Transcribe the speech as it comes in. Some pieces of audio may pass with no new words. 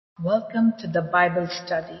Welcome to the Bible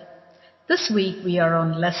study. This week we are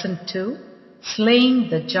on lesson 2,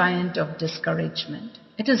 Slaying the Giant of Discouragement.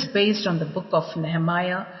 It is based on the Book of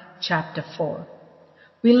Nehemiah, chapter 4.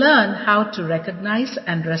 We learn how to recognize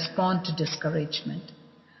and respond to discouragement.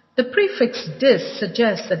 The prefix dis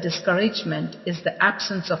suggests that discouragement is the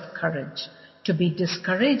absence of courage. To be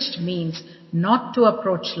discouraged means not to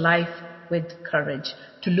approach life with courage,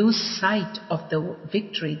 to lose sight of the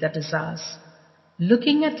victory that is ours.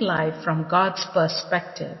 Looking at life from God's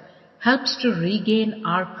perspective helps to regain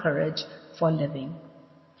our courage for living.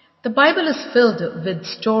 The Bible is filled with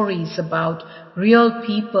stories about real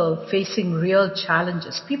people facing real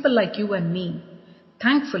challenges, people like you and me.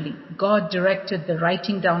 Thankfully, God directed the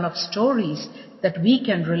writing down of stories that we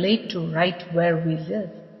can relate to right where we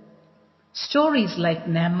live. Stories like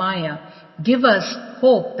Nehemiah give us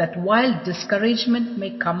hope that while discouragement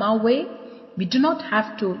may come our way, we do not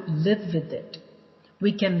have to live with it.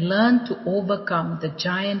 We can learn to overcome the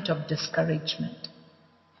giant of discouragement.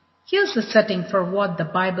 Here's the setting for what the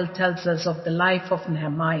Bible tells us of the life of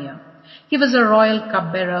Nehemiah. He was a royal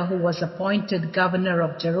cupbearer who was appointed governor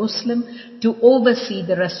of Jerusalem to oversee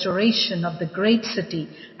the restoration of the great city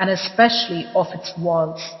and especially of its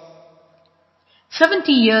walls.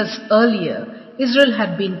 70 years earlier, Israel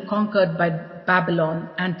had been conquered by Babylon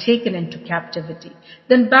and taken into captivity.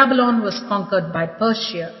 Then Babylon was conquered by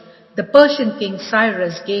Persia. The Persian king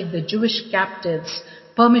Cyrus gave the Jewish captives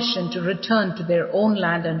permission to return to their own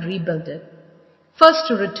land and rebuild it. First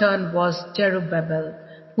to return was Zerubbabel,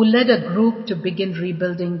 who led a group to begin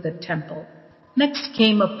rebuilding the temple. Next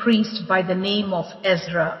came a priest by the name of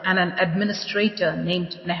Ezra and an administrator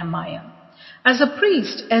named Nehemiah. As a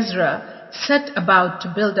priest, Ezra set about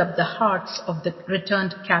to build up the hearts of the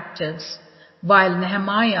returned captives, while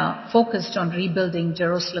Nehemiah focused on rebuilding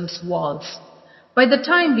Jerusalem's walls. By the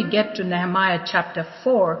time we get to Nehemiah chapter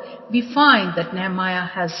 4, we find that Nehemiah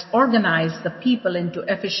has organized the people into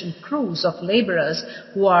efficient crews of laborers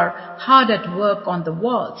who are hard at work on the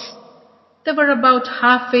walls. They were about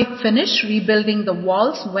halfway finished rebuilding the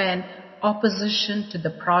walls when opposition to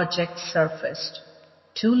the project surfaced.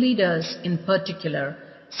 Two leaders in particular,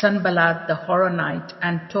 Sanballat the Horonite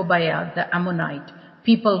and Tobiah the Ammonite,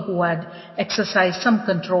 people who had exercised some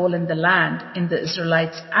control in the land in the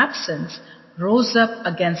Israelites' absence, rose up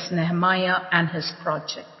against Nehemiah and his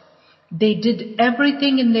project. They did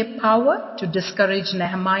everything in their power to discourage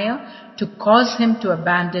Nehemiah, to cause him to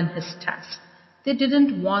abandon his task. They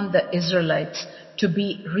didn't want the Israelites to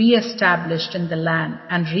be re-established in the land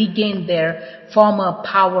and regain their former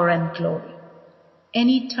power and glory.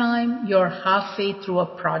 Anytime you're halfway through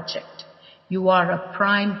a project, you are a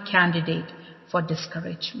prime candidate for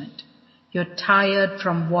discouragement. You're tired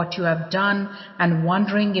from what you have done and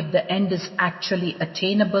wondering if the end is actually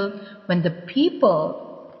attainable. When the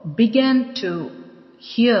people began to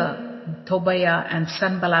hear Tobiah and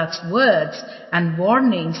Sanballat's words and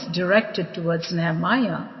warnings directed towards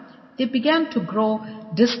Nehemiah, they began to grow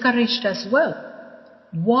discouraged as well.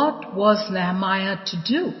 What was Nehemiah to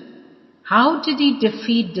do? How did he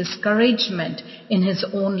defeat discouragement in his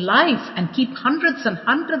own life and keep hundreds and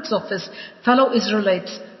hundreds of his fellow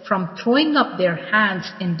Israelites from throwing up their hands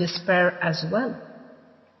in despair as well?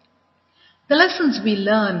 The lessons we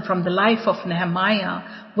learn from the life of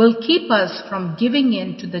Nehemiah will keep us from giving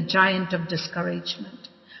in to the giant of discouragement.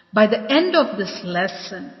 By the end of this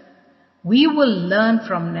lesson, we will learn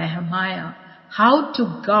from Nehemiah how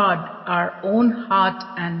to guard our own heart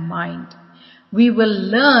and mind. We will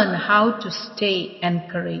learn how to stay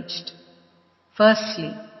encouraged.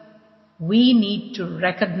 Firstly, we need to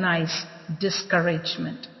recognize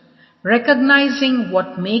discouragement. Recognizing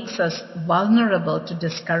what makes us vulnerable to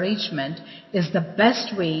discouragement is the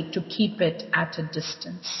best way to keep it at a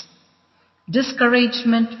distance.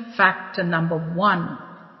 Discouragement factor number 1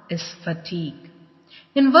 is fatigue.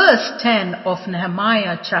 In verse 10 of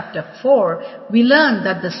Nehemiah chapter 4, we learn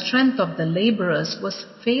that the strength of the laborers was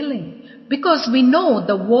failing because we know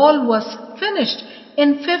the wall was finished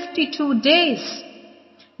in 52 days.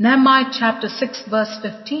 Nehemiah chapter 6 verse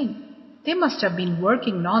 15. They must have been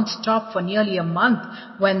working non-stop for nearly a month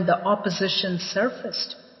when the opposition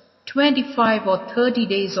surfaced. 25 or 30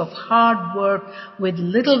 days of hard work with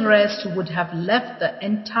little rest would have left the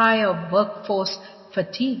entire workforce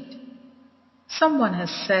fatigued. Someone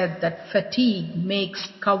has said that fatigue makes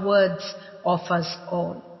cowards of us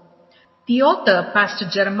all. The author, Pastor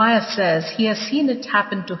Jeremiah, says he has seen it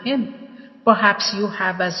happen to him. Perhaps you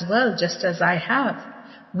have as well, just as I have.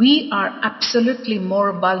 We are absolutely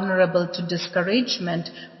more vulnerable to discouragement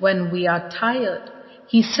when we are tired.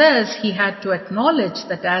 He says he had to acknowledge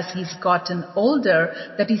that as he's gotten older,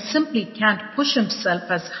 that he simply can't push himself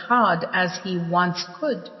as hard as he once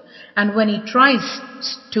could. And when he tries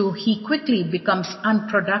to, he quickly becomes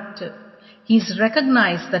unproductive. He's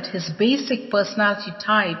recognized that his basic personality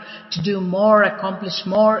type to do more, accomplish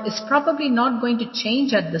more, is probably not going to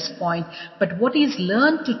change at this point, but what he's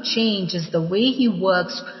learned to change is the way he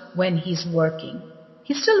works when he's working.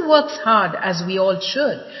 He still works hard, as we all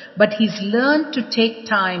should, but he's learned to take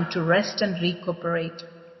time to rest and recuperate.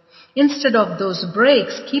 Instead of those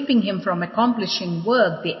breaks keeping him from accomplishing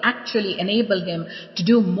work, they actually enable him to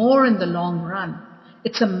do more in the long run.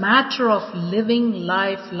 It's a matter of living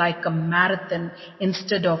life like a marathon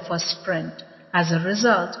instead of a sprint. As a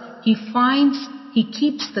result, he finds he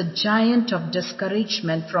keeps the giant of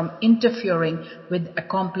discouragement from interfering with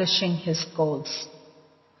accomplishing his goals.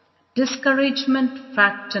 Discouragement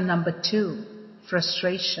factor number 2,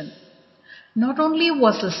 frustration. Not only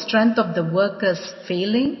was the strength of the workers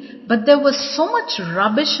failing, but there was so much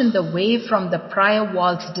rubbish in the way from the prior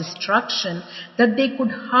wall's destruction that they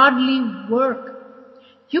could hardly work.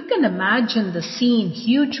 You can imagine the scene,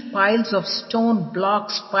 huge piles of stone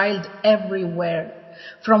blocks piled everywhere,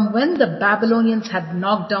 from when the Babylonians had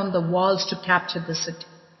knocked down the walls to capture the city.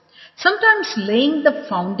 Sometimes laying the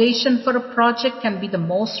foundation for a project can be the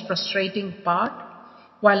most frustrating part.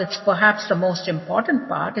 While it's perhaps the most important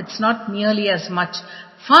part, it's not nearly as much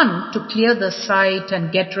fun to clear the site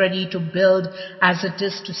and get ready to build as it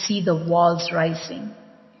is to see the walls rising.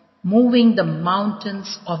 Moving the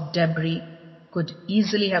mountains of debris could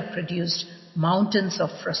easily have produced mountains of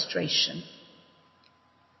frustration.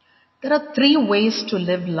 There are 3 ways to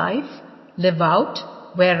live life: live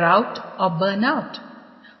out, wear out, or burn out.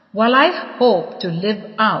 While I hope to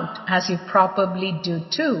live out, as you probably do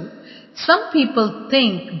too, some people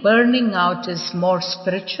think burning out is more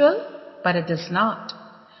spiritual, but it is not.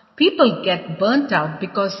 People get burnt out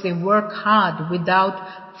because they work hard without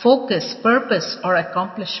focus, purpose, or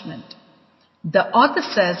accomplishment. The author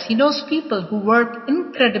says he knows people who work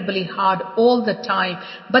incredibly hard all the time,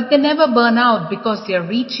 but they never burn out because they are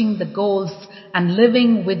reaching the goals and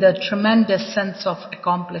living with a tremendous sense of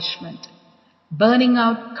accomplishment. Burning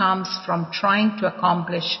out comes from trying to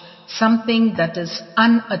accomplish something that is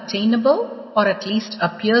unattainable, or at least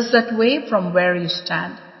appears that way from where you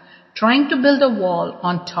stand. Trying to build a wall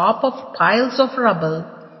on top of piles of rubble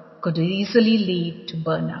could easily lead to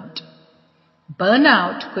burnout.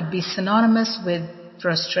 Burnout could be synonymous with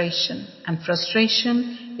frustration, and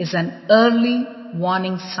frustration is an early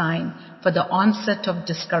warning sign for the onset of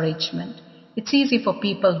discouragement. It's easy for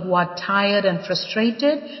people who are tired and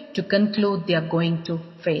frustrated to conclude they are going to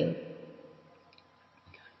fail.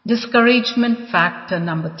 Discouragement factor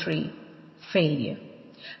number 3, failure.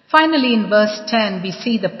 Finally, in verse 10, we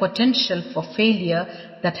see the potential for failure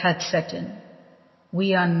that had set in.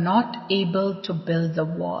 We are not able to build the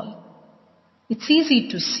wall. It's easy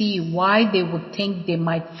to see why they would think they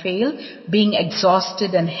might fail, being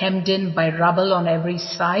exhausted and hemmed in by rubble on every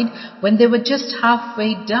side when they were just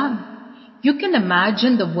halfway done. You can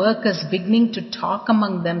imagine the workers beginning to talk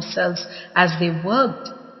among themselves as they worked,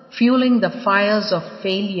 fueling the fires of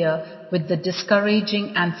failure with the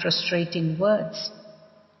discouraging and frustrating words.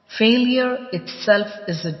 Failure itself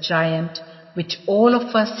is a giant which all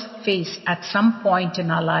of us face at some point in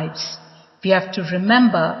our lives. We have to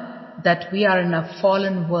remember that we are in a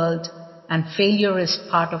fallen world and failure is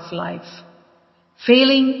part of life.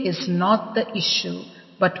 Failing is not the issue,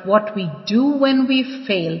 but what we do when we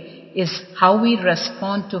fail is how we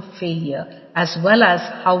respond to failure, as well as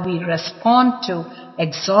how we respond to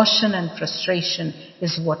exhaustion and frustration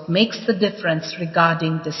is what makes the difference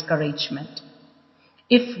regarding discouragement.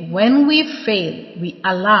 If when we fail, we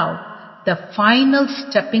allow the final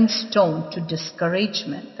stepping stone to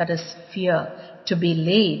discouragement, that is fear, to be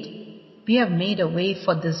laid, we have made a way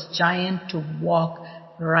for this giant to walk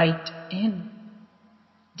right in.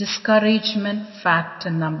 Discouragement factor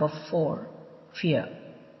number 4, fear.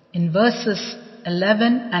 In verses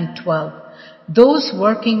 11 and 12, those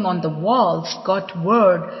working on the walls got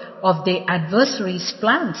word of their adversaries'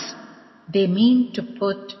 plans. They mean to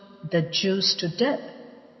put the Jews to death.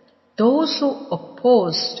 Those who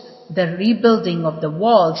opposed the rebuilding of the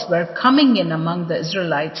walls were coming in among the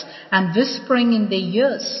Israelites and whispering in their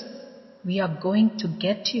ears, "We are going to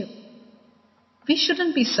get you." We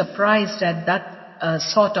shouldn't be surprised at that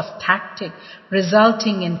sort of tactic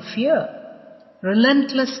resulting in fear.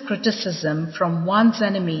 Relentless criticism from one's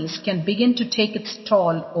enemies can begin to take its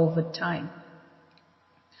toll over time.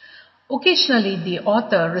 Occasionally, the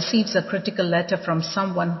author receives a critical letter from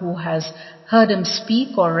someone who has heard him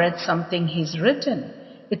speak or read something he's written.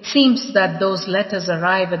 It seems that those letters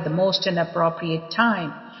arrive at the most inappropriate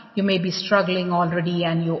time. You may be struggling already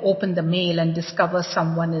and you open the mail and discover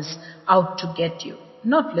someone is out to get you.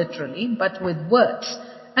 Not literally, but with words.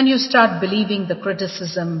 And you start believing the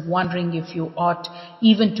criticism, wondering if you ought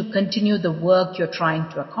even to continue the work you're trying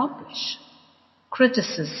to accomplish.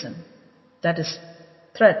 Criticism, that is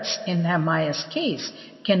threats in Nehemiah's case,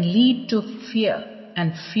 can lead to fear,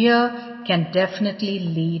 and fear can definitely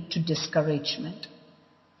lead to discouragement.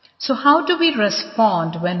 So how do we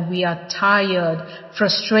respond when we are tired,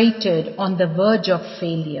 frustrated, on the verge of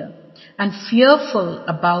failure, and fearful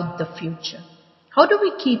about the future? How do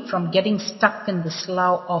we keep from getting stuck in the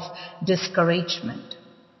slough of discouragement?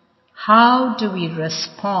 How do we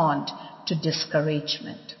respond to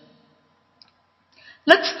discouragement?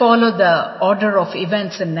 Let's follow the order of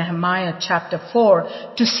events in Nehemiah chapter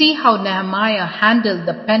 4 to see how Nehemiah handled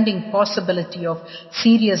the pending possibility of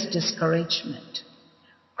serious discouragement.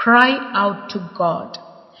 Cry out to God.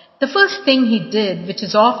 The first thing he did, which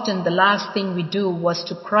is often the last thing we do, was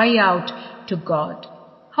to cry out to God.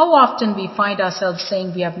 How often we find ourselves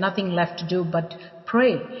saying we have nothing left to do but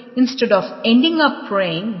pray. Instead of ending up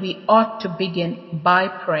praying, we ought to begin by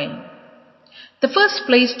praying. The first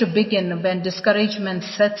place to begin when discouragement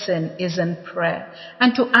sets in is in prayer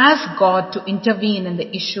and to ask God to intervene in the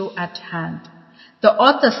issue at hand. The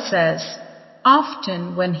author says,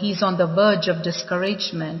 often when he's on the verge of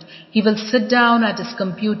discouragement, he will sit down at his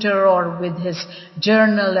computer or with his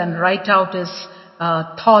journal and write out his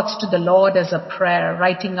thoughts to the Lord as a prayer.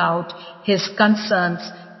 Writing out his concerns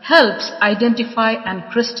helps identify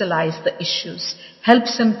and crystallize the issues,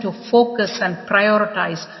 helps him to focus and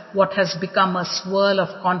prioritize what has become a swirl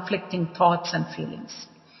of conflicting thoughts and feelings.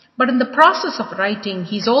 But in the process of writing,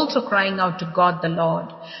 he's also crying out to God the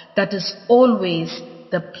Lord. That is always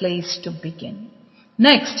the place to begin.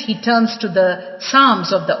 Next, he turns to the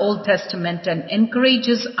Psalms of the Old Testament and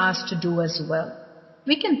encourages us to do as well.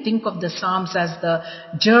 We can think of the Psalms as the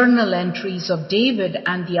journal entries of David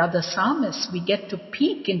and the other psalmists. We get to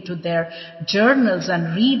peek into their journals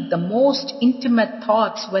and read the most intimate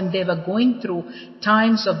thoughts when they were going through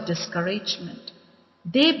times of discouragement.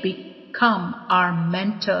 They become our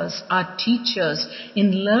mentors, our teachers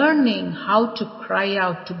in learning how to cry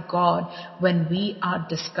out to God when we are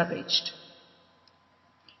discouraged.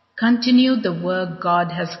 Continue the work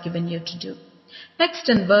God has given you to do. Next,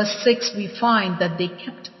 in verse 6, we find that they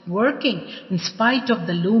kept working in spite of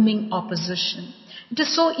the looming opposition. It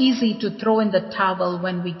is so easy to throw in the towel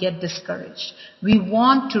when we get discouraged. We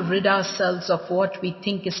want to rid ourselves of what we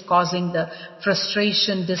think is causing the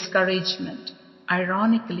frustration, discouragement.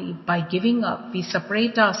 Ironically, by giving up, we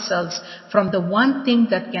separate ourselves from the one thing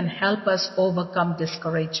that can help us overcome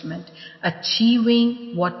discouragement,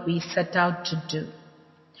 achieving what we set out to do.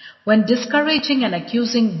 When discouraging and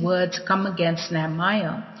accusing words come against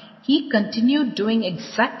Nehemiah, he continued doing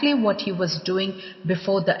exactly what he was doing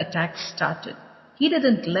before the attack started. He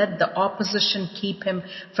didn't let the opposition keep him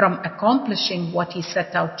from accomplishing what he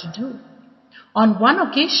set out to do. On one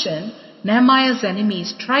occasion, Nehemiah's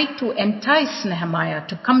enemies tried to entice Nehemiah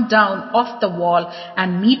to come down off the wall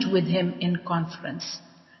and meet with him in conference.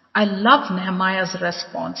 I love Nehemiah's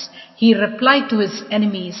response. He replied to his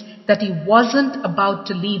enemies that he wasn't about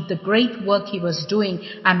to leave the great work he was doing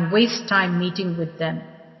and waste time meeting with them.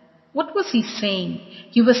 What was he saying?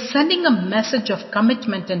 He was sending a message of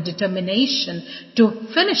commitment and determination to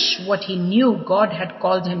finish what he knew God had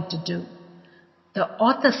called him to do. The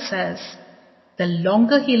author says, the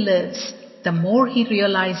longer he lives, the more he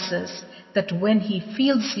realizes that when he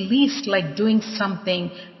feels least like doing something,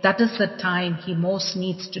 that is the time he most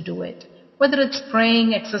needs to do it. Whether it's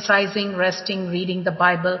praying, exercising, resting, reading the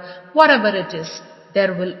Bible, whatever it is,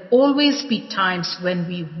 there will always be times when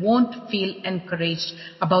we won't feel encouraged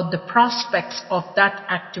about the prospects of that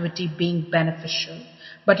activity being beneficial.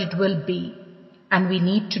 But it will be, and we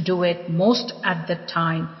need to do it most at the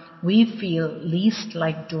time we feel least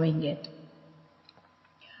like doing it.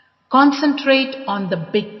 Concentrate on the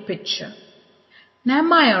big picture.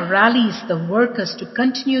 Nehemiah rallies the workers to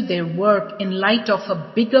continue their work in light of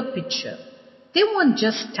a bigger picture. They weren't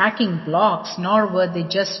just stacking blocks, nor were they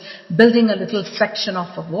just building a little section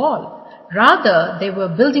of a wall. Rather, they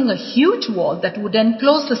were building a huge wall that would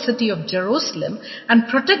enclose the city of Jerusalem and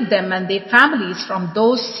protect them and their families from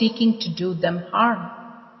those seeking to do them harm.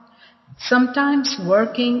 Sometimes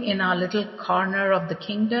working in our little corner of the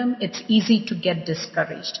kingdom, it's easy to get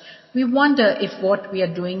discouraged. We wonder if what we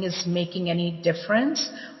are doing is making any difference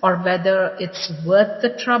or whether it's worth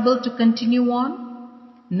the trouble to continue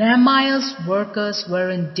on. Nehemiah's workers were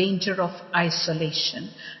in danger of isolation,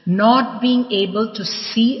 not being able to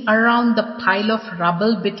see around the pile of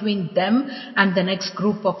rubble between them and the next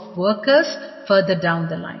group of workers further down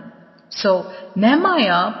the line. So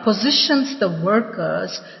Nehemiah positions the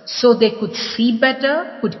workers so they could see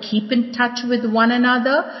better, could keep in touch with one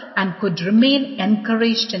another, and could remain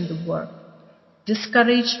encouraged in the work.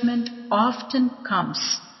 Discouragement often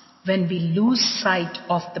comes when we lose sight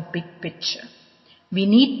of the big picture. We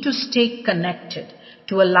need to stay connected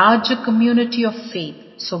to a larger community of faith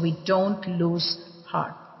so we don't lose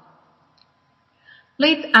heart.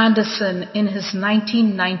 Leith Anderson, in his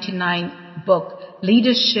 1999 book,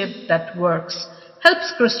 Leadership That Works,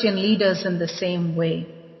 helps Christian leaders in the same way.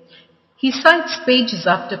 He cites pages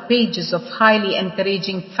after pages of highly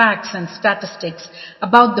encouraging facts and statistics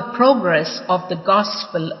about the progress of the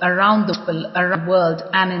gospel around the world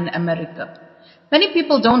and in America. Many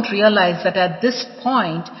people don't realize that at this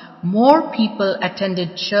point, more people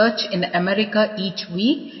attended church in America each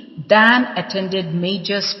week than attended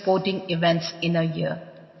major sporting events in a year.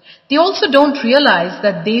 They also don't realize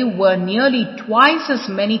that there were nearly twice as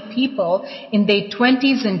many people in their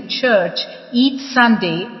 20s in church each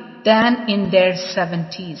Sunday than in their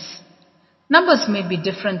 70s. Numbers may be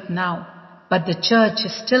different now, but the church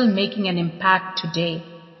is still making an impact today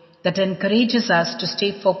that encourages us to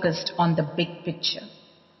stay focused on the big picture.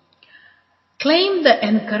 Claim the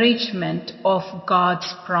encouragement of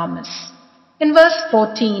God's promise. In verse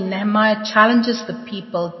 14, Nehemiah challenges the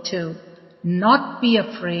people to not be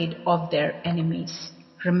afraid of their enemies.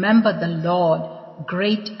 Remember the Lord,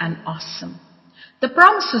 great and awesome. The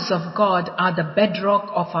promises of God are the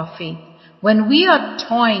bedrock of our faith. When we are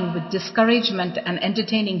toying with discouragement and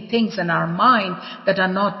entertaining things in our mind that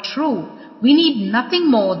are not true, we need nothing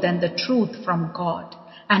more than the truth from God.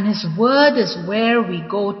 And His Word is where we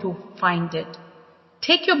go to find it.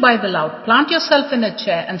 Take your Bible out, plant yourself in a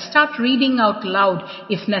chair and start reading out loud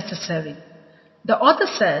if necessary. The author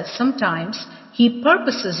says sometimes he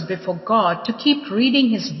purposes before God to keep reading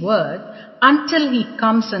His Word until He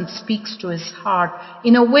comes and speaks to his heart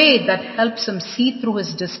in a way that helps him see through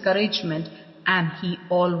his discouragement, and He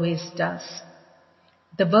always does.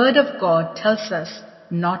 The Word of God tells us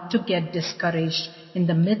not to get discouraged in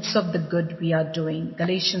the midst of the good we are doing.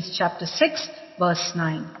 Galatians chapter 6 verse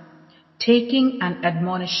 9. Taking an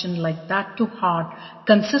admonition like that to heart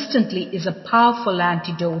consistently is a powerful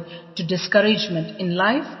antidote to discouragement in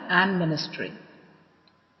life and ministry.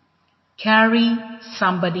 Carry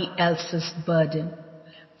somebody else's burden.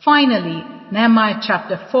 Finally, Nehemiah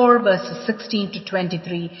chapter 4 verses 16 to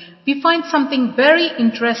 23, we find something very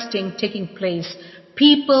interesting taking place.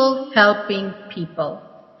 People helping people.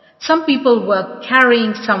 Some people were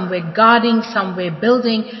carrying, some were guarding, some were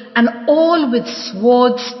building, and all with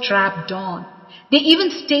swords strapped on. They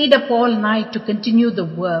even stayed up all night to continue the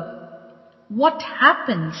work. What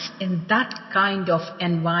happens in that kind of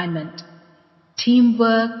environment?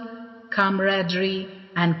 Teamwork, camaraderie,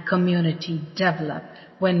 and community develop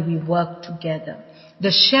when we work together.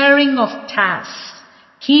 The sharing of tasks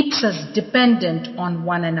keeps us dependent on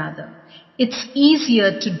one another. It's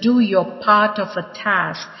easier to do your part of a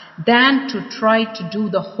task than to try to do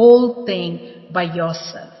the whole thing by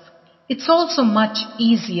yourself. It's also much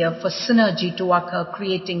easier for synergy to occur,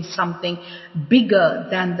 creating something bigger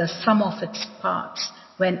than the sum of its parts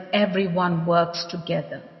when everyone works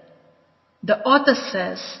together. The author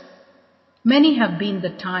says, many have been the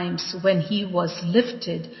times when he was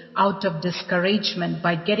lifted out of discouragement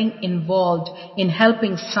by getting involved in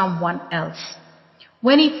helping someone else.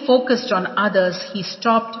 When he focused on others, he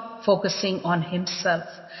stopped focusing on himself.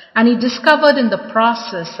 And he discovered in the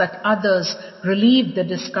process that others relieved the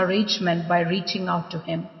discouragement by reaching out to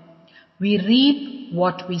him. We reap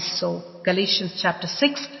what we sow. Galatians chapter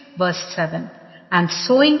 6 verse 7. And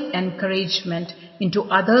sowing encouragement into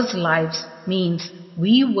others' lives means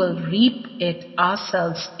we will reap it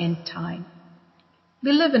ourselves in time.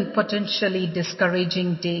 We live in potentially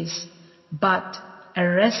discouraging days, but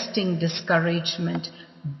arresting discouragement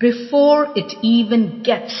before it even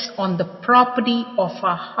gets on the property of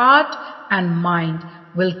our heart and mind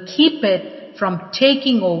will keep it from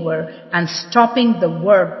taking over and stopping the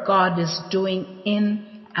work God is doing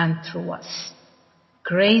in and through us.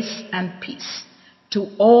 Grace and peace to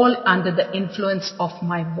all under the influence of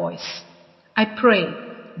my voice. I pray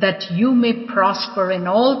that you may prosper in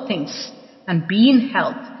all things and be in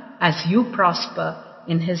health as you prosper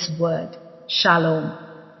in His word. Shalom.